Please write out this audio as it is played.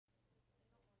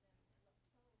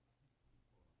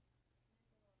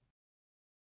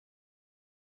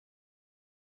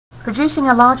Producing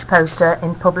a large poster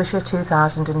in Publisher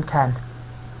 2010.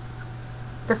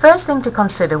 The first thing to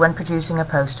consider when producing a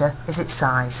poster is its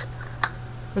size.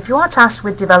 If you are tasked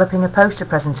with developing a poster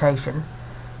presentation,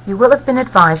 you will have been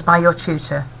advised by your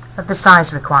tutor of the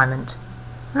size requirement,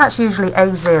 and that's usually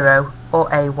A0 or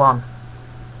A1.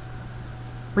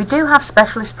 We do have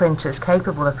specialist printers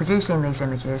capable of producing these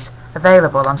images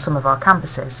available on some of our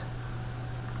campuses.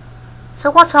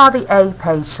 So what are the A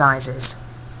page sizes?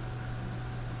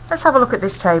 Let's have a look at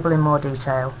this table in more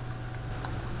detail.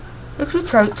 If you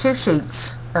take two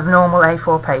sheets of normal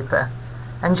A4 paper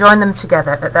and join them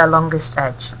together at their longest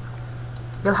edge,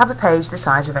 you'll have a page the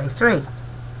size of A3.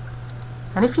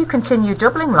 And if you continue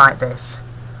doubling like this,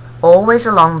 always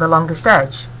along the longest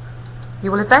edge,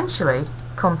 you will eventually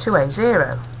come to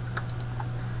A0.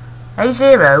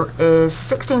 A0 is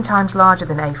 16 times larger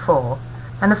than A4,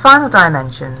 and the final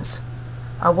dimensions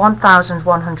are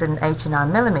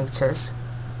 1189 millimeters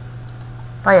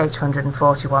by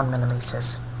 841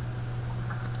 millimeters.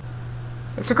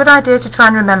 It's a good idea to try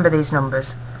and remember these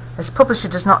numbers, as Publisher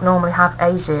does not normally have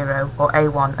A0 or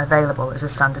A1 available as a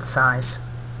standard size.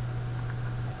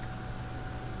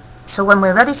 So when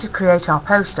we're ready to create our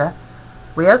poster,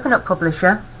 we open up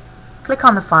Publisher, click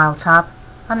on the File tab,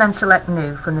 and then select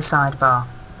New from the sidebar.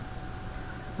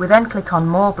 We then click on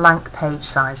More Blank Page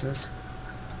Sizes.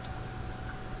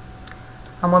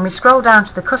 And when we scroll down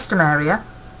to the Custom area,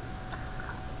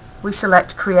 we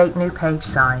select Create New Page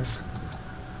Size.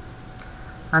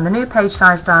 And the New Page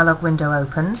Size dialog window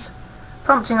opens,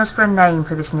 prompting us for a name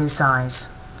for this new size.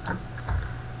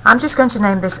 I'm just going to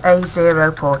name this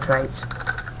A0 Portrait,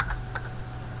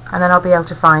 and then I'll be able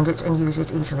to find it and use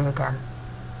it easily again.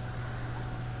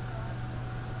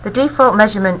 The default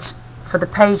measurement for the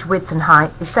page width and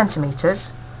height is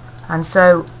centimeters, and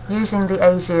so using the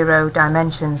A0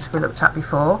 dimensions we looked at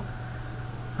before,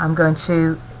 I'm going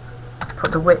to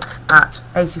put the width at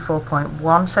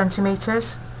 84.1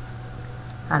 centimeters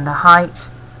and the height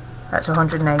at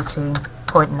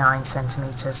 118.9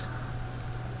 centimeters.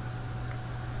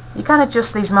 You can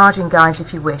adjust these margin guides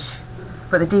if you wish,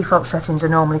 but the default settings are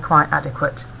normally quite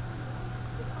adequate.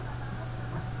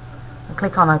 And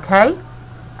click on OK,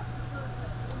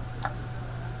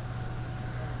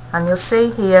 and you'll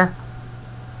see here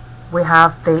we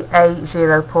have the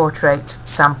A0 Portrait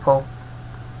sample,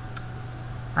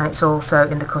 and it's also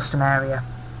in the custom area.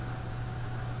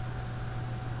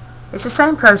 It's the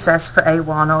same process for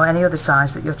A1 or any other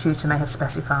size that your tutor may have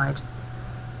specified.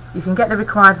 You can get the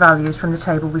required values from the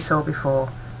table we saw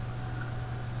before,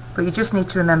 but you just need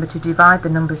to remember to divide the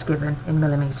numbers given in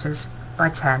millimeters by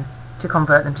 10 to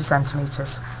convert them to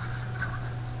centimeters.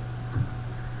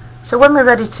 So when we're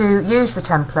ready to use the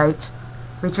template,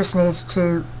 we just need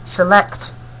to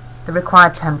select the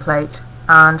required template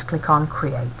and click on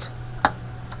Create.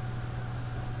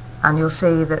 And you'll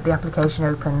see that the application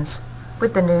opens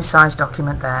with the new size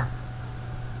document there.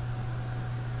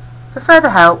 For further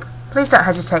help, please don't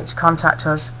hesitate to contact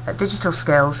us at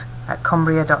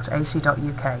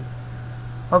digitalskills@cumbria.ac.uk,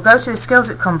 or go to the Skills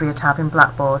at Cumbria tab in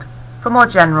Blackboard for more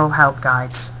general help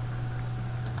guides.